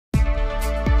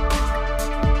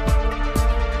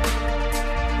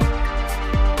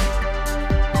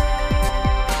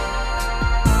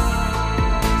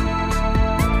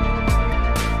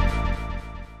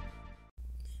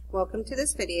Welcome to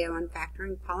this video on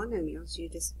factoring polynomials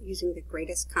using the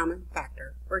greatest common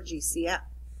factor, or GCF.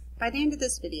 By the end of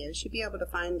this video, you should be able to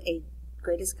find a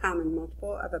greatest common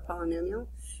multiple of a polynomial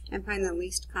and find the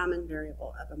least common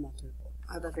variable of a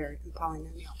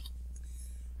polynomial.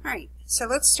 Alright, so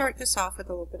let's start this off with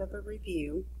a little bit of a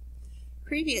review.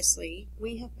 Previously,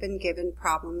 we have been given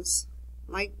problems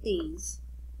like these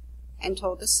and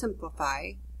told to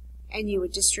simplify, and you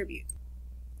would distribute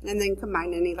and then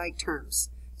combine any like terms.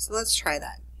 So let's try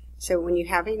that. So when you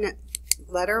have a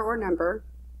letter or number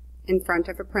in front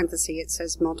of a parenthesis, it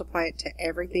says multiply it to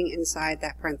everything inside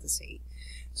that parenthesis.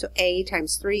 So a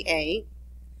times 3a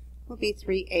will be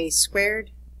 3a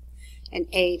squared, and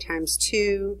a times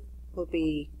 2 will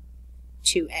be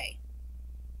 2a.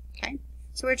 Okay,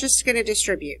 so we're just going to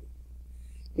distribute.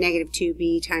 Negative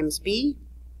 2b times b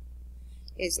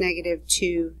is negative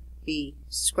 2b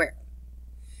squared.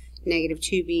 Negative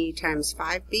 2b times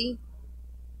 5b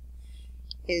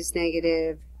is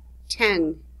negative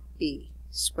 10b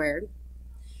squared.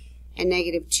 And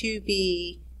negative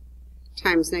 2b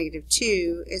times negative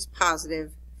 2 is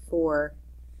positive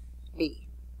 4b.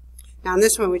 Now in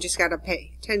this one we just got to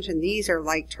pay attention. These are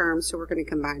like terms, so we're going to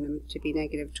combine them to be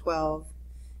negative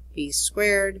 12b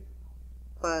squared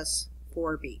plus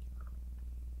 4b.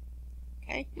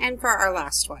 Okay, and for our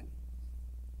last one,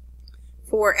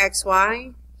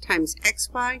 4xy times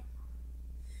xy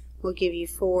will give you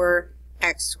 4x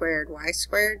squared y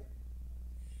squared,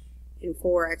 and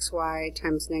 4xy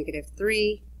times negative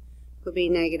 3 will be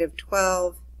negative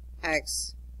 12xy.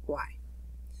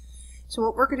 So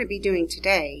what we're going to be doing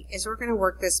today is we're going to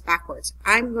work this backwards.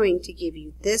 I'm going to give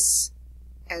you this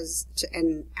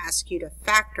and ask you to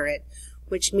factor it,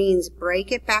 which means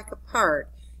break it back apart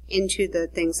into the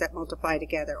things that multiply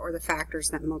together, or the factors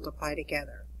that multiply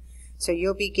together. So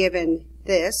you'll be given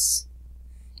this,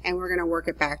 and we're going to work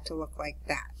it back to look like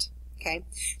that. Okay,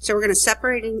 so we're going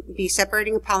to be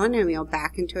separating a polynomial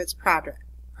back into its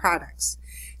products.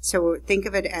 So think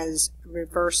of it as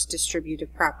reverse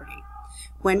distributive property.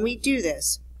 When we do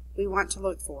this, we want to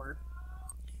look for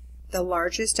the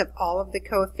largest of all of the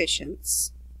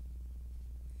coefficients.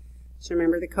 So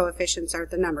remember, the coefficients are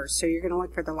the numbers. So you're going to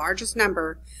look for the largest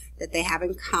number that they have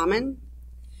in common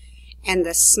and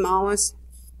the smallest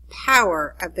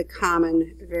power of the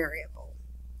common variable.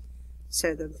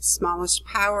 So the smallest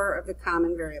power of the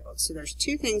common variable. So there's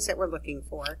two things that we're looking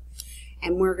for,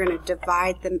 and we're going to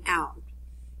divide them out,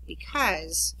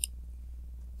 because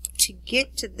to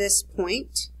get to this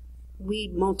point we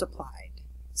multiplied.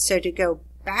 So to go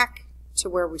back to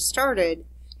where we started,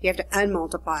 you have to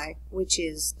unmultiply, which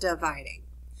is dividing.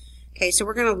 Okay, so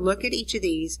we're going to look at each of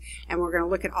these, and we're going to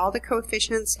look at all the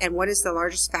coefficients and what is the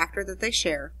largest factor that they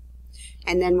share.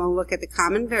 And then we'll look at the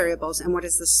common variables and what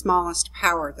is the smallest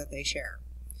power that they share.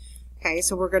 Okay,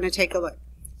 so we're going to take a look.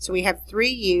 So we have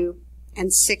 3u and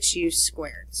 6u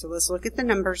squared. So let's look at the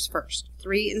numbers first.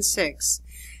 3 and 6.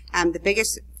 The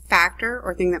biggest factor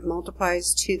or thing that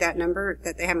multiplies to that number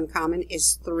that they have in common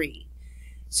is 3.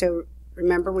 So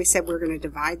remember, we said we're going to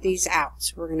divide these out.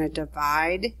 So we're going to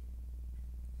divide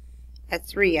a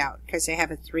 3 out because they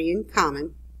have a 3 in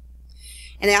common.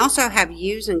 And they also have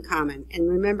u's in common. And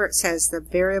remember, it says the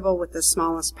variable with the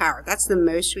smallest power. That's the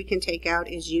most we can take out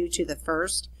is u to the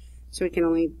first. So we can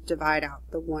only divide out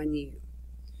the 1u.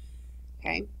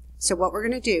 Okay, so what we're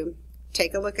going to do,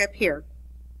 take a look up here.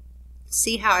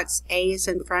 See how it's a is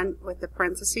in front with the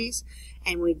parentheses,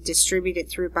 and we distribute it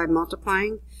through by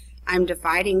multiplying. I'm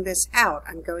dividing this out.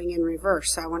 I'm going in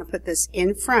reverse. So I want to put this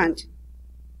in front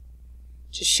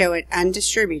to show it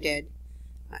undistributed.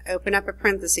 Open up a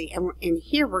parenthesis, and in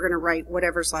here we're going to write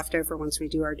whatever's left over once we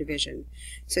do our division.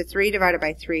 So 3 divided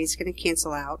by 3 is going to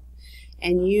cancel out,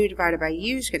 and u divided by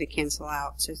u is going to cancel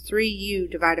out. So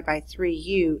 3u divided by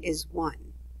 3u is 1.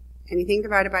 Anything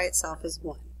divided by itself is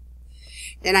 1.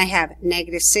 Then I have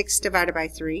negative 6 divided by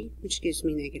 3, which gives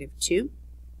me negative 2.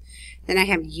 Then I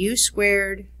have u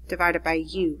squared divided by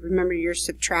u. Remember, you're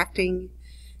subtracting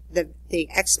the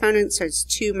exponent, so it's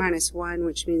 2 minus 1,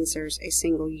 which means there's a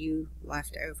single u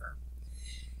left over.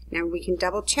 Now we can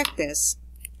double check this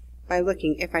by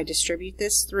looking. If I distribute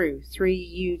this through,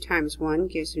 3u times 1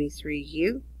 gives me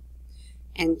 3u,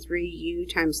 and 3u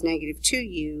times negative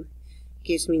 2u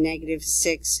gives me negative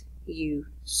 6u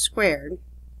squared,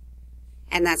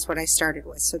 and that's what I started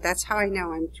with. So that's how I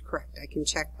know I'm correct. I can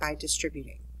check by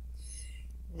distributing.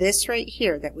 This right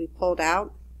here that we pulled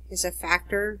out is a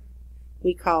factor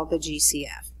we call the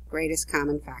GCF, greatest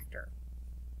common factor.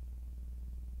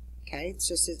 Okay, it's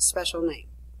just a special name.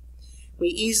 We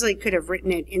easily could have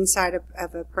written it inside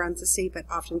of a parenthesis, but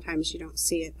oftentimes you don't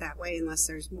see it that way unless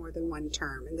there's more than one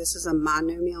term. And this is a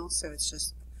monomial, so it's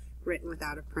just written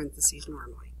without a parentheses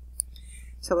normally.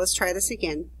 So let's try this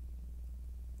again.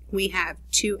 We have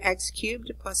 2x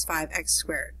cubed plus 5x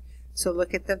squared. So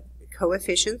look at the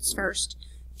coefficients first.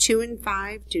 2 and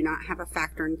 5 do not have a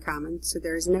factor in common, so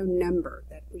there is no number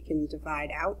that we can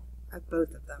divide out of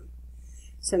both of them.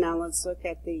 So now let's look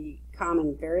at the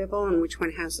common variable and which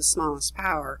one has the smallest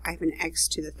power. I have an x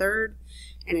to the third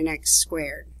and an x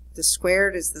squared. The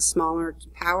squared is the smaller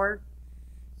power,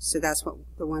 so that's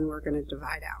the one we're going to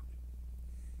divide out.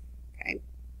 Okay,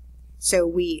 so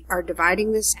we are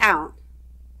dividing this out.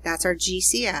 That's our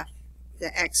GCF.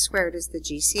 The x squared is the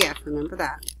GCF, remember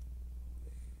that.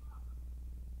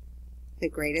 The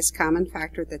greatest common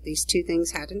factor that these two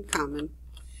things had in common.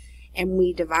 And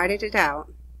we divided it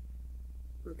out.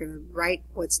 We're going to write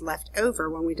what's left over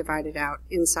when we divide it out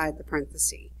inside the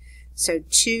parenthesis. So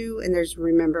 2, and there's,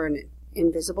 remember, an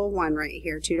invisible 1 right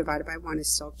here. 2 divided by 1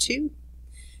 is still 2.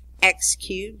 X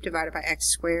cubed divided by x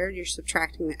squared, you're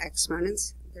subtracting the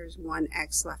exponents. There's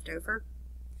 1x left over.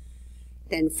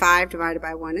 Then 5 divided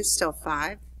by 1 is still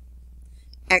 5.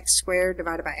 X squared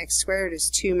divided by x squared is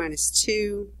 2 minus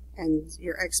 2, and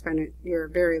your exponent, your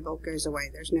variable goes away.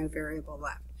 There's no variable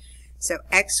left. So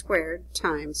x squared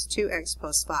times 2x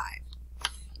plus 5.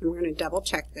 And we're going to double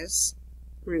check this.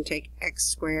 We're going to take x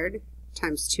squared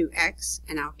times 2x,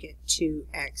 and I'll get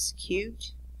 2x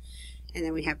cubed. And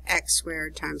then we have x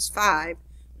squared times 5,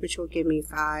 which will give me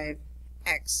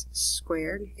 5x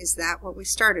squared. Is that what we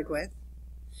started with?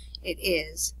 It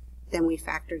is. Then we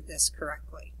factored this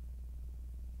correctly.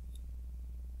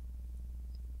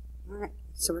 All right,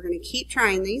 so we're going to keep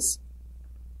trying these.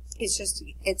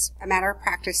 It's a matter of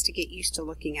practice to get used to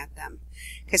looking at them,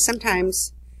 because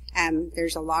sometimes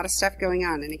there's a lot of stuff going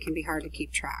on and it can be hard to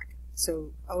keep track.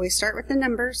 So always start with the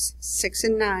numbers. 6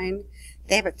 and 9,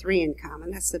 they have a 3 in common.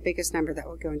 That's the biggest number that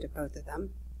will go into both of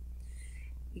them.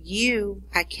 U,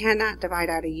 I cannot divide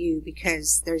out a U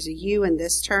because there's a U in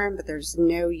this term, but there's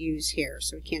no U's here,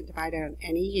 so we can't divide out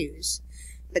any U's.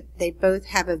 But they both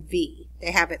have a V.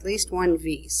 They have at least one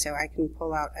V, so I can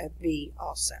pull out a V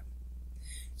also.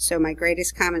 So my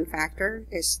greatest common factor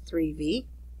is 3V.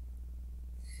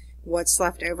 What's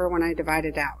left over when I divide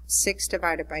it out? 6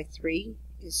 divided by 3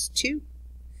 is 2.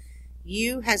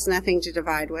 U has nothing to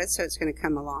divide with, so it's going to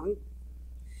come along.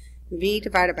 V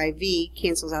divided by V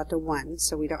cancels out to 1,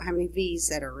 so we don't have any V's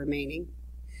that are remaining.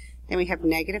 Then we have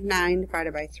negative 9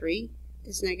 divided by 3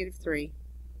 is negative 3.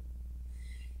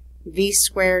 V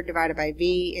squared divided by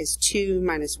V is 2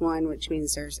 minus 1, which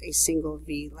means there's a single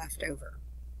V left over.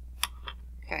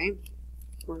 Okay,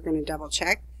 we're going to double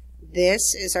check.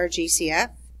 This is our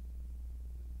GCF.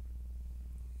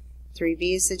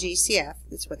 3V is the GCF.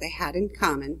 That's what they had in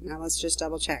common. Now let's just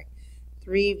double check.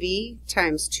 3V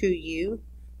times 2U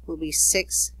will be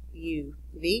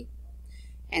 6UV,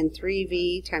 and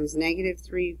 3V times negative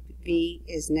 3V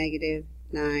is negative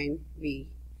 9V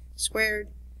squared.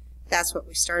 That's what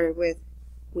we started with.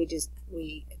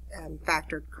 We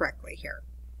factored correctly here.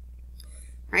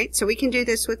 All right, so we can do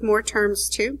this with more terms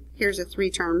too. Here's a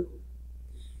 3-term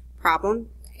problem.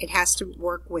 It has to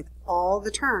work with all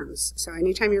the terms. So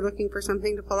anytime you're looking for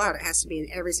something to pull out, it has to be in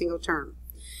every single term.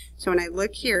 So when I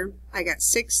look here, I got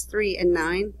 6, 3, and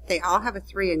 9. They all have a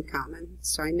 3 in common,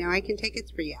 so I know I can take a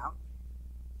 3 out.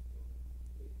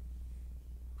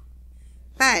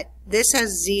 But this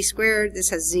has z squared, this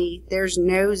has z. There's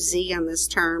no z on this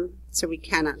term, so we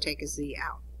cannot take a z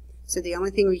out. So the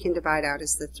only thing we can divide out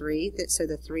is the 3. So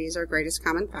the 3 is our greatest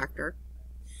common factor.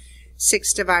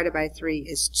 6 divided by 3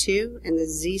 is 2, and the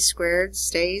z squared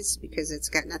stays because it's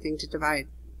got nothing to divide.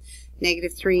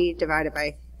 Negative 3 divided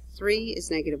by 3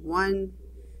 is negative 1.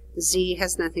 Z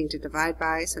has nothing to divide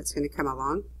by, so it's going to come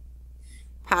along.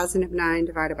 Positive 9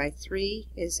 divided by 3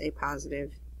 is a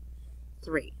positive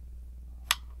 3.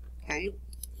 Okay,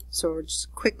 so we'll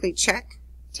just quickly check.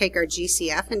 Take our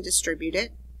GCF and distribute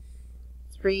it.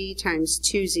 3 times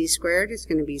 2z squared is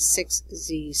going to be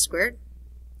 6z squared.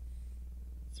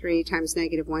 3 times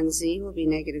negative 1z will be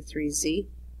negative 3z.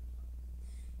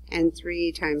 And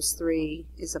 3 times 3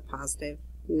 is a positive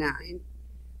 9.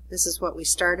 This is what we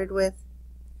started with,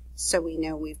 so we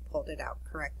know we've pulled it out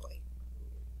correctly.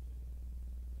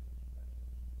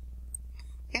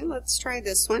 Okay, let's try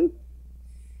this one.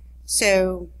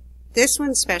 So this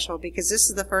one's special because this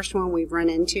is the first one we've run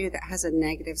into that has a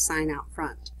negative sign out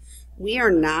front. We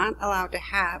are not allowed to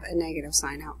have a negative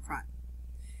sign out front.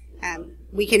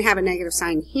 We can have a negative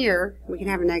sign here, we can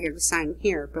have a negative sign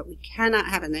here, but we cannot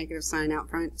have a negative sign out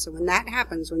front. So when that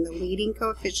happens, when the leading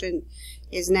coefficient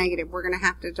is negative, we're going to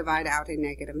have to divide out a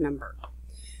negative number.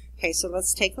 Okay, so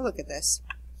let's take a look at this.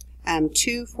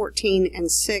 2, 14,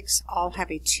 and 6 all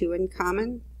have a 2 in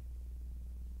common.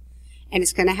 And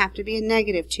it's going to have to be a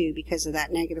negative 2 because of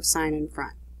that negative sign in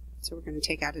front. So we're going to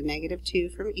take out a negative 2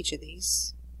 from each of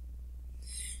these.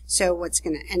 So what's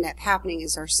going to end up happening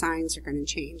is our signs are going to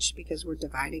change because we're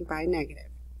dividing by a negative.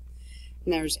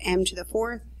 And there's m to the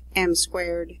 4th, m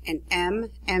squared, and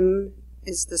m. M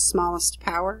is the smallest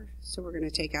power, so we're going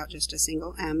to take out just a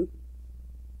single m.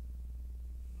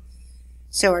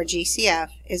 So our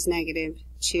GCF is negative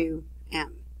 2m.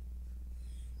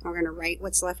 We're going to write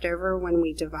what's left over when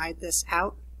we divide this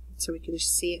out so we can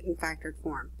just see it in factored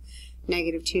form.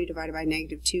 Negative 2 divided by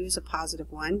negative 2 is a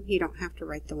positive 1. You don't have to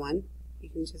write the 1. You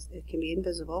can just, it can be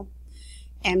invisible.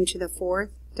 M to the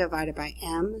 4th divided by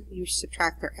m. You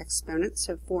subtract their exponents,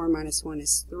 so 4 minus 1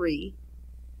 is 3.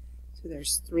 So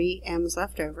there's 3 m's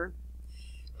left over.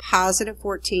 Positive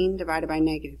 14 divided by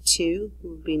negative 2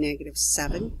 would be negative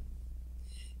 7.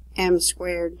 M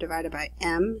squared divided by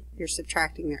m, you're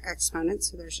subtracting their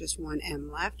exponents, so there's just 1 m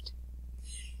left.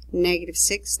 Negative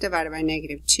 6 divided by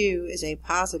negative 2 is a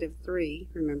positive 3.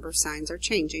 Remember, signs are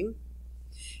changing.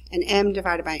 And m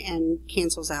divided by n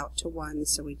cancels out to 1,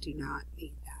 so we do not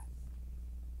need that.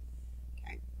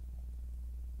 Okay.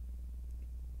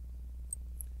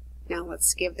 Now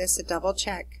let's give this a double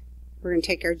check. We're going to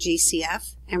take our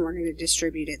GCF and we're going to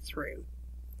distribute it through.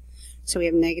 So we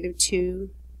have negative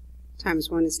 2 times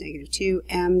 1 is negative 2.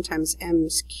 M times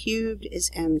m's cubed is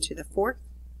m to the 4th.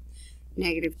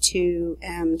 Negative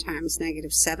 2m times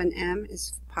negative 7m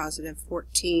is positive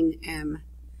 14m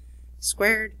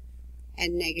squared.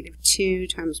 And negative 2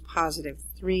 times positive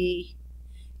 3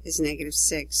 is negative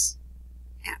 6m.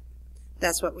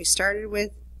 That's what we started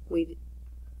with. We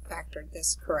factored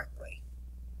this correctly.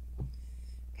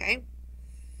 Okay,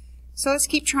 so let's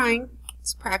keep trying.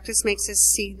 This practice makes us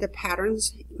see the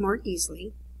patterns more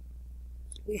easily.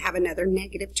 We have another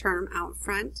negative term out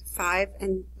front. 5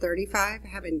 and 35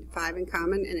 have 5 in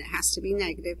common, and it has to be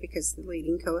negative because the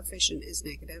leading coefficient is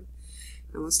negative.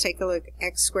 Now let's take a look at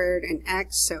x squared and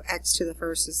x. So x to the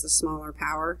first is the smaller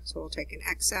power, so we'll take an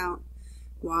x out.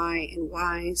 Y and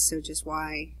y, so just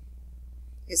y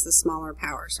is the smaller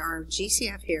power. So our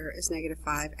GCF here is negative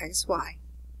 5xy.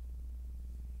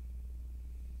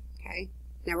 Okay.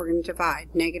 Now we're going to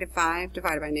divide. Negative 5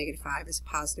 divided by negative 5 is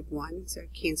positive 1, so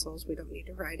it cancels. We don't need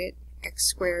to write it. X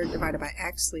squared divided by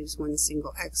x leaves one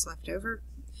single x left over.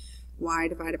 Y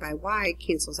divided by y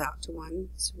cancels out to 1,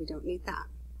 so we don't need that.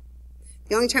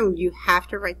 The only time you have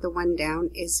to write the 1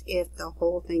 down is if the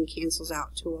whole thing cancels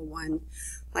out to a 1,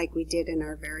 like we did in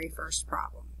our very first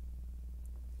problem.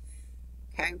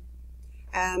 Okay.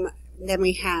 Then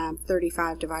we have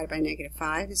 35 divided by negative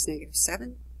 5 is negative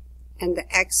 7. And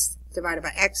the x divided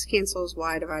by x cancels,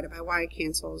 y divided by y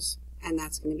cancels, and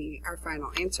that's going to be our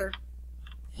final answer.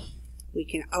 We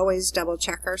can always double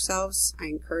check ourselves. I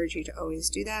encourage you to always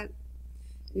do that.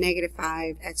 Negative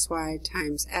 5xy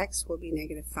times x will be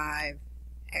negative 5x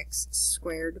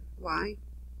squared y.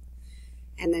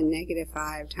 And then negative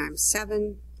 5 times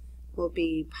 7 will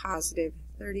be positive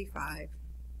 35xy.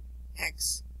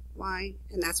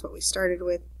 And that's what we started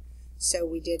with, so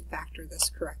we did factor this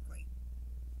correctly.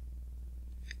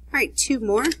 All right, 2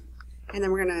 more, and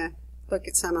then we're going to look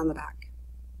at some on the back.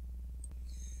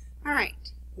 All right,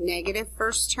 negative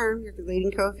first term, your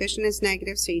leading coefficient is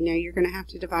negative, so you know you're going to have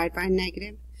to divide by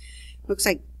negative. Looks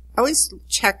like, always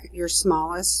check your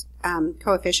smallest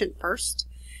coefficient first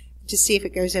to see if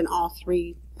it goes in all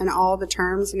the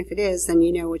terms, and if it is, then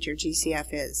you know what your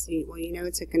GCF is. Well, you know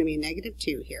it's going to be a negative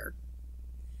 2 here.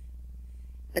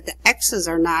 But the x's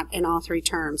are not in all 3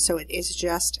 terms, so it is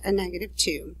just a negative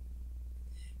 2.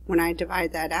 When I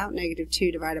divide that out, negative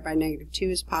 2 divided by negative 2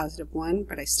 is positive 1,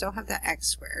 but I still have that x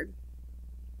squared.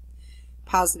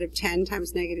 Positive 10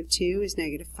 times negative 2 is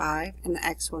negative 5, and the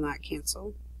x will not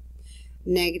cancel.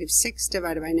 Negative 6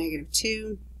 divided by negative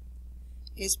 2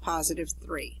 is positive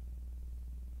 3.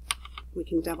 We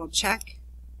can double check.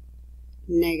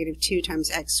 Negative 2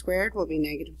 times x squared will be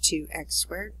negative 2x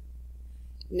squared.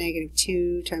 Negative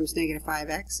 2 times negative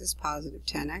 5x is positive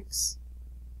 10x.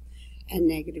 And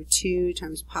negative 2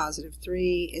 times positive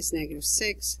 3 is negative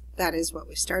 6. That is what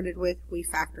we started with. We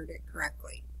factored it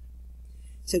correctly.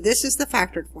 So this is the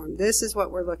factored form. This is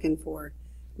what we're looking for.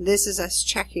 This is us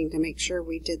checking to make sure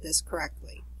we did this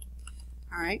correctly.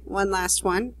 All right, one last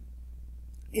one.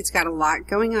 It's got a lot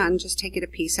going on. Just take it a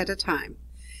piece at a time.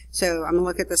 So I'm going to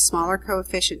look at the smaller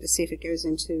coefficient to see if it goes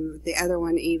into the other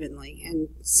one evenly. And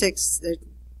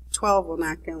 12 will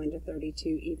not go into 32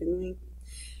 evenly.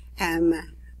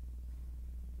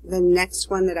 The next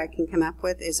one that I can come up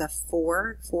with is a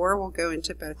 4. 4 will go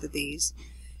into both of these,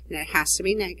 and it has to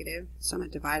be negative, so I'm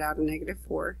going to divide out a negative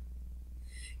 4.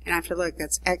 And I have to look,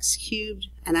 that's x cubed,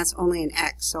 and that's only an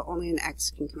x, so only an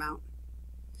x can come out.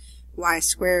 y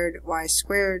squared,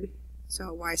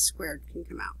 so y squared can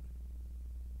come out.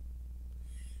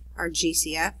 Our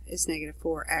GCF is negative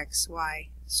 4xy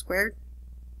squared.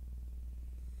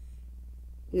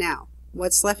 Now,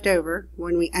 what's left over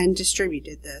when we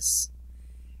undistributed this?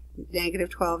 Negative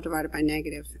 12 divided by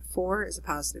negative 4 is a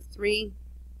positive 3.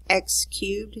 X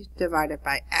cubed divided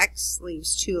by x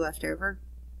leaves 2 left over.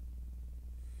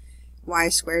 Y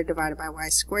squared divided by y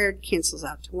squared cancels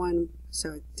out to 1,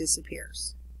 so it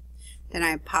disappears. Then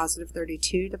I have positive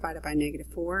 32 divided by negative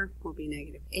 4 will be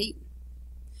negative 8.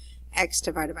 X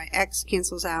divided by x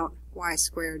cancels out. Y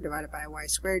squared divided by y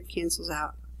squared cancels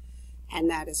out. And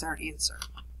that is our answer.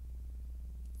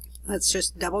 Let's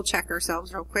just double check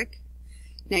ourselves real quick.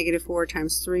 Negative 4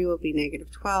 times 3 will be negative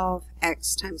 12.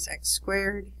 X times x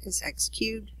squared is x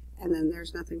cubed. And then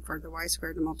there's nothing for the y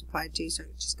squared to multiply to, so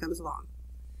it just comes along.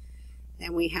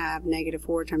 Then we have negative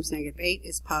 4 times negative 8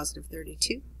 is positive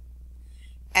 32.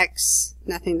 X,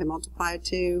 nothing to multiply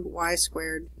to. Y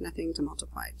squared, nothing to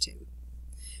multiply to.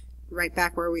 Right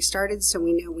back where we started, so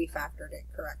we know we factored it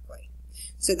correctly.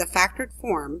 So the factored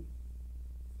form,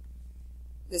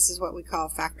 this is what we call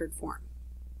factored form.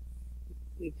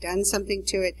 We've done something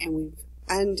to it and we've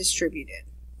undistributed.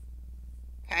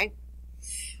 Okay?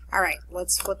 All right,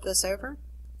 let's flip this over.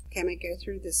 Okay, I'm going to go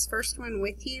through this first one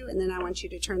with you, and then I want you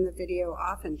to turn the video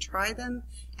off and try them,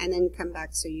 and then come back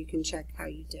so you can check how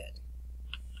you did.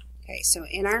 Okay, so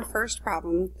in our first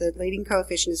problem, the leading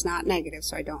coefficient is not negative,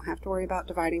 so I don't have to worry about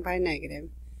dividing by a negative.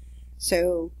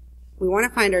 So we want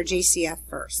to find our GCF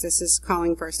first. This is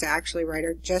calling for us to actually write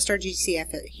just our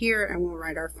GCF here, and we'll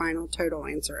write our final total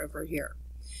answer over here.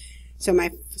 So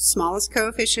my smallest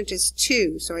coefficient is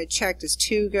 2, so I checked, does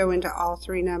 2 go into all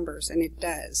three numbers? And it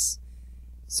does.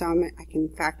 So I can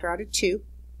factor out a 2.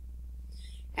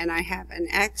 And I have an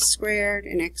x squared,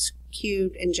 an x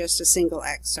cubed, and just a single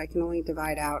x. So I can only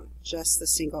divide out just the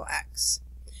single x.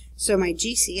 So my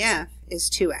GCF is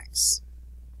 2x.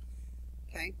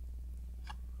 Okay.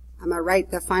 I'm going to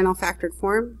write the final factored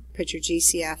form. Put your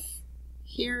GCF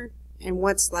here. And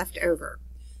what's left over?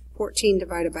 14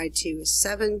 divided by 2 is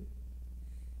 7.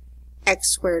 X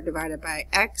squared divided by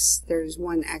x, there's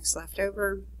 1 x left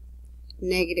over.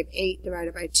 Negative 8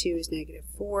 divided by 2 is negative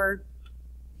 4.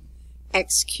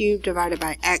 X cubed divided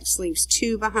by x leaves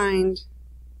 2 behind.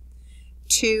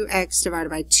 2x divided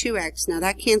by 2x, now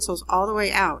that cancels all the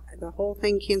way out. The whole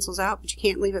thing cancels out, but you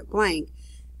can't leave it blank.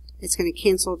 It's going to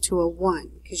cancel to a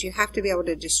 1, because you have to be able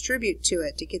to distribute to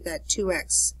it to get that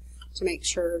 2x to make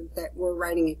sure that we're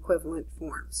writing equivalent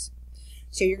forms.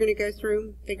 So you're going to go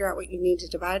through, figure out what you need to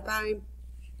divide by,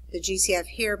 the GCF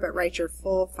here, but write your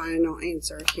full final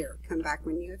answer here. Come back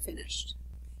when you have finished.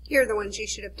 Here are the ones you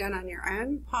should have done on your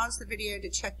own. Pause the video to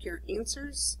check your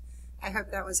answers. I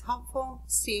hope that was helpful.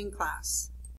 See you in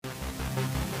class.